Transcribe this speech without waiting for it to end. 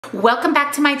Welcome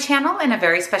back to my channel and a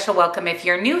very special welcome if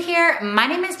you're new here. My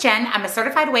name is Jen. I'm a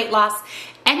certified weight loss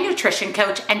and nutrition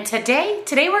coach, and today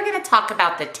we're going to talk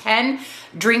about the 10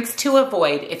 drinks to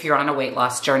avoid if you're on a weight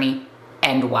loss journey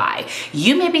and why.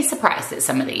 You may be surprised at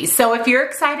some of these. So if you're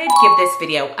excited, give this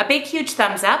video a big, huge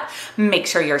thumbs up. Make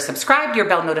sure you're subscribed, your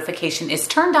bell notification is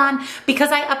turned on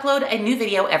because I upload a new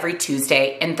video every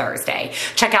Tuesday and Thursday.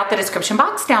 Check out the description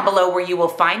box down below where you will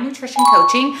find nutrition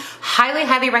coaching.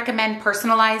 Highly recommend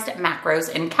personalized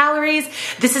macros and calories.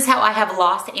 This is how I have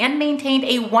lost and maintained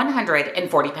a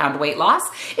 140-pound weight loss,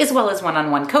 as well as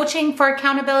one-on-one coaching for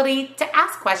accountability, to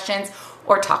ask questions,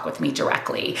 or talk with me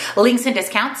directly. Links and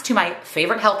discounts to my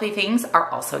favorite healthy things are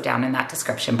also down in that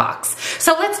description box.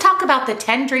 So let's talk about the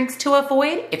 10 drinks to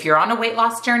avoid if you're on a weight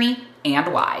loss journey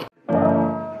and why.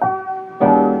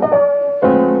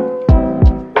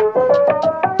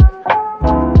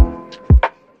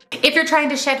 If you're trying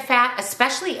to shed fat,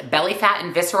 especially belly fat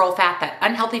and visceral fat, that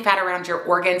unhealthy fat around your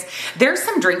organs, there's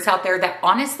some drinks out there that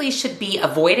honestly should be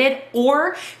avoided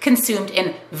or consumed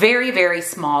in very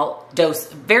small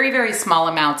dose, very small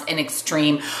amounts in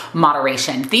extreme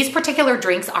moderation. These particular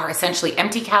drinks are essentially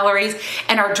empty calories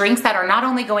and are drinks that are not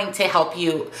only going to help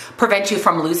you prevent you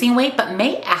from losing weight, but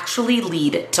may actually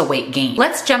lead to weight gain.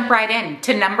 Let's jump right in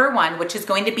to number 1, which is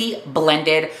going to be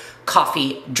blended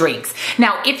coffee drinks.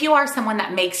 Now, if you are someone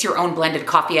that makes your own blended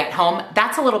coffee at home,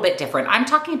 that's a little bit different. I'm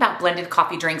talking about blended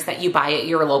coffee drinks that you buy at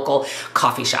your local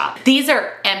coffee shop. These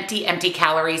are empty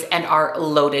calories and are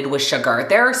loaded with sugar.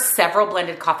 There are several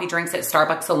blended coffee drinks at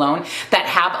Starbucks alone that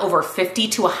have over 50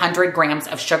 to 100 grams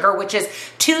of sugar, which is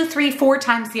 2, 3, 4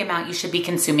 times the amount you should be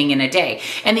consuming in a day.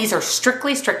 And these are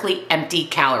strictly empty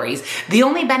calories. The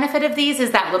only benefit of these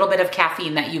is that little bit of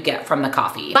caffeine that you get from the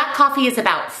coffee. Black coffee is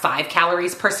about 5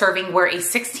 calories per serving, where a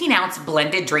 16-ounce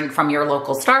blended drink from your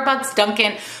local Starbucks,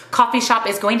 Dunkin', coffee shop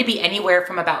is going to be anywhere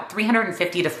from about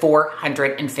 350 to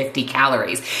 450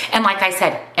 calories. And like I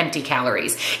said, empty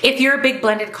calories. If you're a big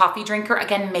blended coffee drinker,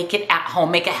 again, make it at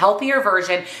home. Make a healthier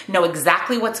version, know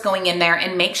exactly what's going in there,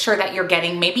 and make sure that you're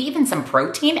getting maybe even some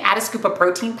protein. Add a scoop of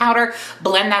protein powder,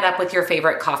 blend that up with your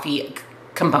favorite coffee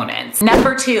components.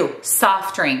 Number 2,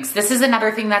 soft drinks. This is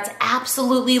another thing that's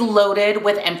absolutely loaded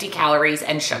with empty calories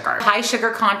and sugar. High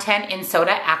sugar content in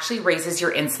soda actually raises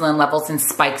your insulin levels and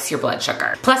spikes your blood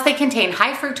sugar. Plus, they contain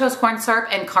high fructose corn syrup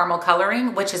and caramel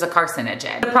coloring, which is a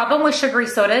carcinogen. The problem with sugary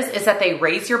sodas is that they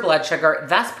raise your blood sugar,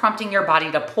 thus prompting your body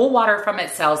to pull water from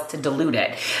its cells to dilute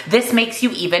it. This makes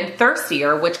you even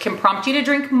thirstier, which can prompt you to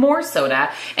drink more soda,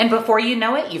 and before you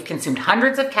know it, you've consumed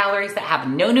hundreds of calories that have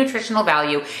no nutritional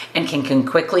value and can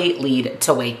quickly lead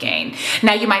to weight gain.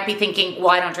 Now you might be thinking,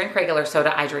 well, I don't drink regular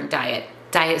soda, I drink diet.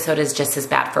 Diet soda is just as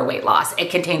bad for weight loss.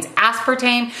 It contains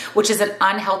aspartame, which is an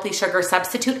unhealthy sugar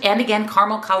substitute, and again,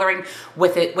 caramel coloring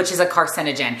with it, which is a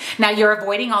carcinogen. Now you're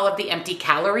avoiding all of the empty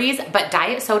calories, but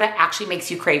diet soda actually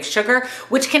makes you crave sugar,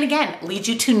 which can again lead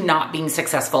you to not being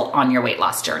successful on your weight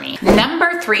loss journey.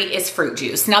 Number 3 is fruit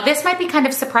juice. Now this might be kind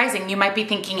of surprising. You might be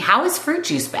thinking, how is fruit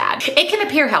juice bad? It can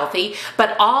appear healthy,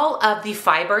 but all of the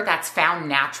fiber that's found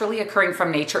naturally occurring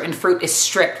from nature in fruit is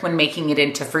stripped when making it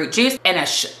into fruit juice, and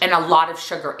a lot of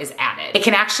sugar is added. It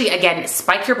can actually, again,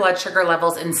 spike your blood sugar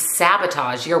levels and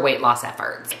sabotage your weight loss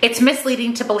efforts. It's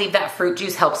misleading to believe that fruit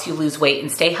juice helps you lose weight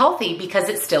and stay healthy because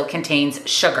it still contains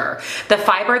sugar. The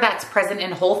fiber that's present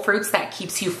in whole fruits that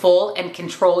keeps you full and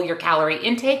control your calorie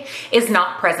intake is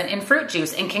not present in fruit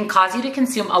juice and can cause you to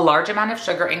consume a large amount of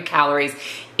sugar and calories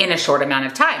in a short amount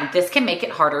of time. This can make it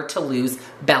harder to lose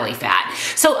belly fat.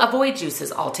 So avoid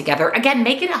juices altogether. Again,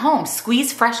 make it at home.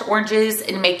 Squeeze fresh oranges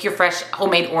and make your fresh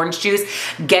homemade orange juice.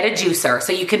 Get a juicer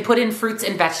so you can put in fruits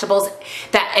and vegetables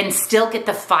and still get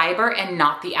the fiber and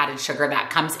not the added sugar that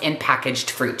comes in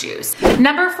packaged fruit juice.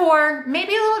 Number 4,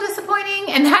 maybe a little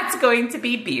disappointing, and that's going to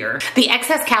be beer. The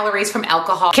excess calories from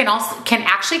alcohol can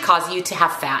actually cause you to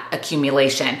have fat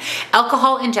accumulation.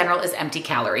 Alcohol in general is empty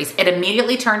calories. It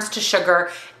immediately turns to sugar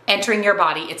entering your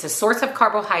body. It's a source of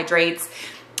carbohydrates.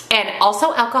 And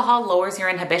also alcohol lowers your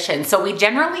inhibition. So we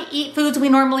generally eat foods we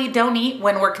normally don't eat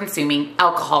when we're consuming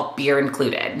alcohol, beer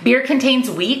included. Beer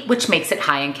contains wheat, which makes it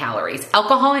high in calories.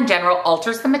 Alcohol in general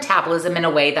alters the metabolism in a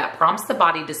way that prompts the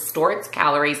body to store its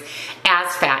calories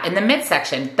as fat in the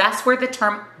midsection. That's where the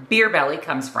term beer belly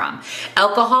comes from.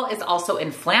 Alcohol is also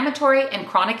inflammatory, and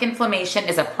chronic inflammation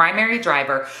is a primary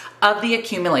driver of the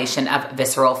accumulation of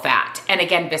visceral fat. And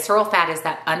again, visceral fat is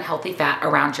that unhealthy fat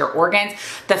around your organs,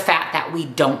 the fat that we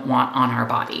don't want on our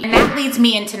body. And that leads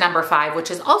me into number 5,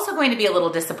 which is also going to be a little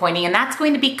disappointing, and that's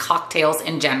going to be cocktails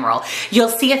in general. You'll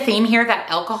see a theme here that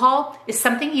alcohol is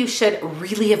something you should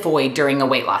really avoid during a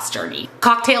weight loss journey.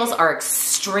 Cocktails are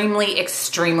extremely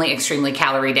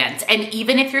calorie dense. And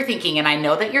even if you're thinking, and I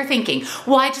know that you're thinking,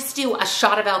 well, I just do a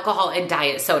shot of alcohol and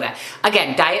diet soda.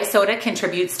 Again, diet soda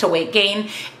contributes to weight gain,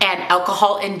 and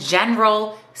alcohol in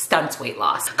general stunts weight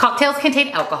loss. Cocktails contain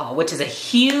alcohol, which is a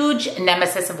huge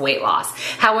nemesis of weight loss.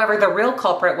 However, the real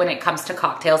culprit when it comes to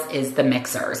cocktails is the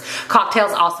mixers.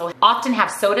 Cocktails also often have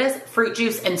sodas, fruit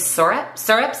juice, and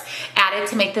syrups added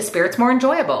to make the spirits more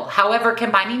enjoyable. However,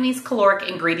 combining these caloric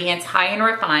ingredients high in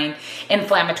refined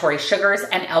inflammatory sugars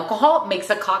and alcohol makes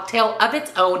a cocktail of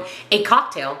its own a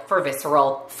cocktail for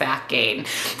visceral fat gain.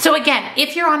 So again,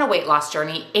 if you're on a weight loss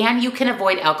journey and you can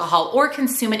avoid alcohol or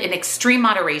consume it in extreme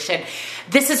moderation,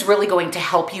 this is really going to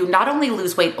help you not only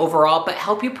lose weight overall, but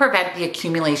help you prevent the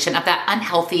accumulation of that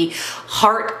unhealthy,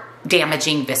 heart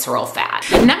damaging visceral fat.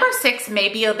 Number 6 may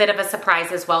be a bit of a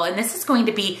surprise as well, and this is going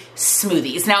to be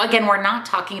smoothies. Now again, we're not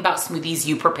talking about smoothies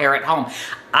you prepare at home.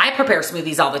 I prepare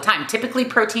smoothies all the time, typically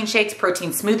protein shakes,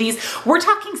 protein smoothies. We're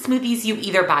talking smoothies you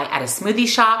either buy at a smoothie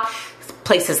shop,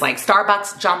 places like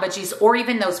Starbucks, Jamba Juice, or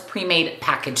even those pre-made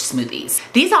packaged smoothies.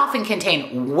 These often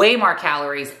contain way more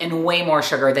calories and way more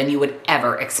sugar than you would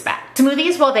ever expect.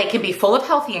 Smoothies, while they can be full of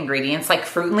healthy ingredients like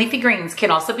fruit and leafy greens, can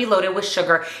also be loaded with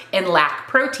sugar and lack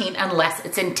protein unless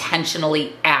it's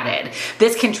intentionally added.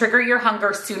 This can trigger your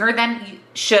hunger sooner than you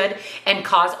should and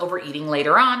cause overeating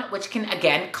later on, which can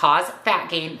again cause fat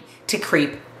gain to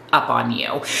creep up on you.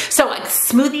 So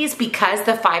smoothies, because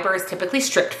the fiber is typically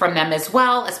stripped from them as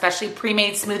well, especially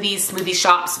pre-made smoothies, smoothie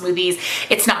shop smoothies,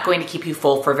 it's not going to keep you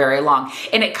full for very long.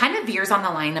 And it kind of veers on the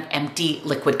line of empty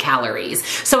liquid calories.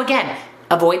 So again,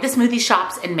 avoid the smoothie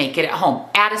shops and make it at home.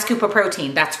 Add a scoop of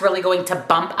protein. That's really going to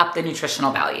bump up the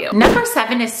nutritional value. Number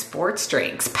 7 is sports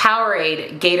drinks,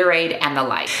 Powerade, Gatorade, and the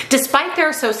like. Despite their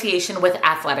association with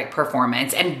athletic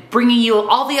performance and bringing you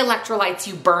all the electrolytes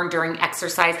you burn during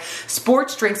exercise,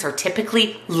 sports drinks are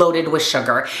typically loaded with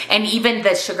sugar. And even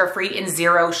the sugar-free and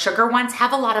zero sugar ones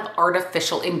have a lot of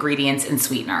artificial ingredients and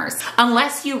sweeteners.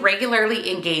 Unless you regularly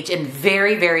engage in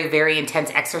very, very, very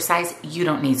intense exercise, you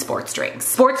don't need sports drinks.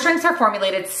 Sports drinks are formulated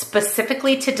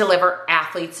specifically to deliver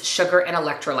athletes sugar and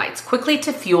electrolytes quickly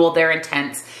to fuel their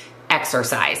intense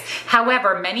exercise.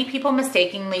 However, many people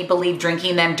mistakenly believe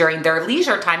drinking them during their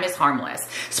leisure time is harmless.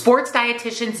 Sports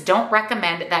dietitians don't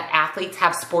recommend that athletes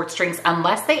have sports drinks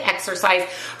unless they exercise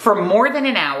for more than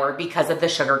an hour because of the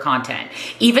sugar content.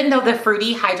 Even though the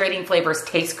fruity, hydrating flavors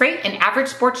taste great, an average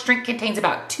sports drink contains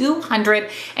about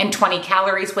 220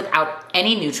 calories without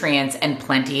any nutrients and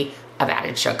plenty of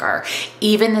added sugar.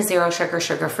 Even the zero sugar,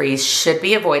 sugar-frees should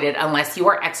be avoided unless you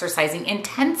are exercising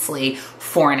intensely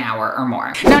for an hour or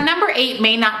more. Now, number 8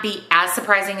 may not be as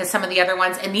surprising as some of the other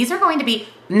ones, and this is going to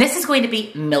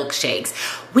be milkshakes.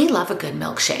 We love a good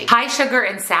milkshake. High sugar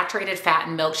and saturated fat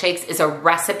in milkshakes is a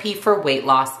recipe for weight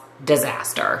loss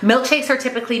disaster. Milkshakes are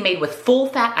typically made with full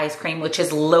fat ice cream, which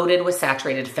is loaded with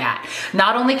saturated fat.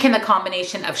 Not only can the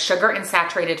combination of sugar and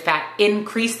saturated fat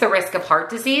increase the risk of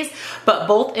heart disease, but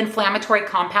both inflammatory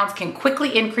compounds can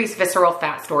quickly increase visceral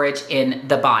fat storage in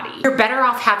the body. You're better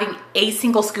off having a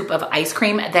single scoop of ice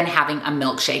cream than having a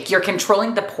milkshake. You're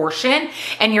controlling the portion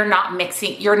and you're not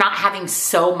having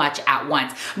so much at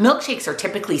once. Milkshakes are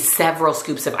typically several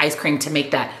scoops of ice cream to make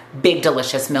that big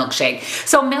delicious milkshake.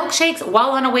 So milkshakes,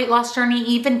 while on a weight loss journey,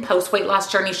 even post weight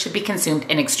loss journey, should be consumed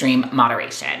in extreme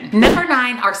moderation. Number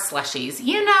 9 are slushies.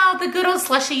 You know, the good old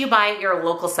slushie you buy at your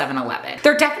local 7-Eleven.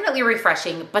 They're definitely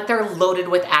refreshing, but they're loaded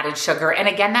with added sugar, and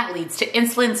again, that leads to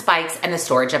insulin spikes and the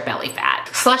storage of belly fat.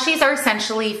 Slushies are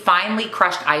essentially finely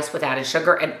crushed ice with added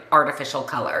sugar and artificial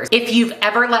colors. If you've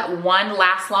ever let one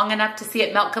last long enough to see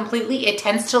it melt completely, it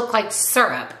tends to look like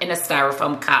syrup in a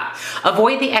styrofoam cup.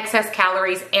 Avoid the excess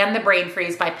calories and the brain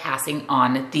freeze by passing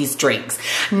on these drinks.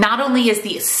 Not only is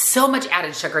the so much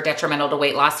added sugar detrimental to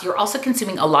weight loss, you're also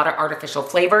consuming a lot of artificial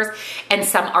flavors and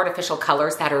some artificial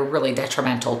colors that are really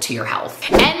detrimental to your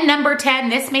health. And number 10,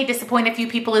 this may disappoint a few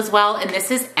people as well, and this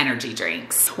is energy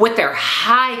drinks. With their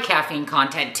high caffeine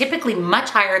content, typically much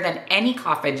higher than any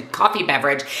coffee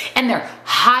beverage, and their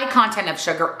high content of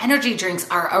sugar, energy drinks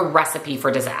are a recipe for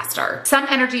disaster. Some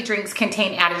energy drinks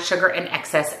contain added sugar and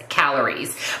excess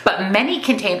calories, but many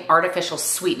contain artificial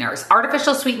sweeteners.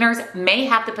 Artificial sweeteners may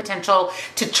have the potential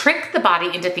to trick the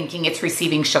body into thinking it's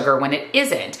receiving sugar when it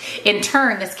isn't. In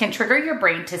turn, this can trigger your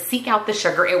brain to seek out the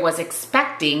sugar it was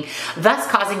expecting, thus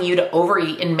causing you to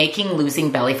overeat and making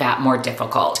losing belly fat more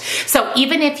difficult. So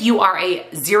even if you are a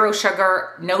zero sugar,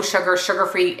 no sugar,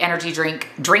 sugar-free energy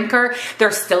drinker,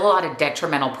 there's still a lot of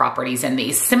detrimental properties in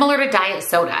these, similar to diet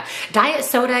soda.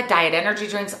 Diet energy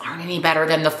drinks aren't any better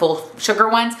than the full sugar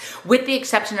ones, with the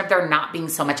exception of there not being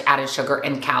so so much added sugar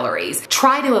and calories.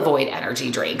 Try to avoid energy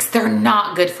drinks. They're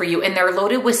not good for you, and they're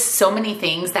loaded with so many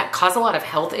things that cause a lot of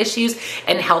health issues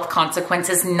and health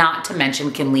consequences, not to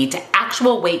mention can lead to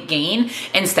actual weight gain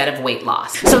instead of weight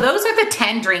loss. So those are the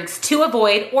 10 drinks to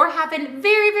avoid or have in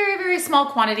very, very, very small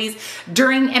quantities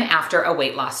during and after a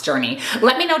weight loss journey.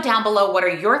 Let me know down below, what are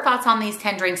your thoughts on these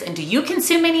 10 drinks, and do you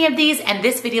consume any of these and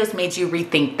this video's made you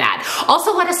rethink that?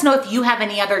 Also, let us know if you have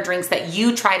any other drinks that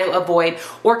you try to avoid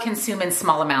or consume in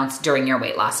small amounts during your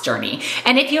weight loss journey.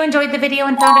 And if you enjoyed the video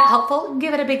and found it helpful,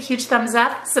 give it a big huge thumbs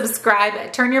up,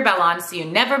 subscribe, turn your bell on so you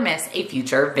never miss a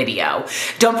future video.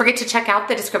 Don't forget to check out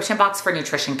the description box for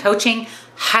nutrition coaching.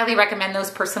 Highly recommend those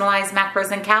personalized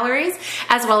macros and calories,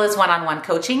 as well as one-on-one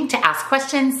coaching to ask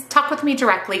questions, talk with me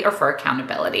directly, or for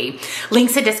accountability.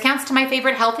 Links and discounts to my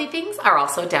favorite healthy things are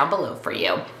also down below for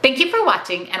you. Thank you for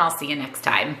watching, and I'll see you next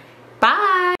time.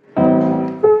 Bye.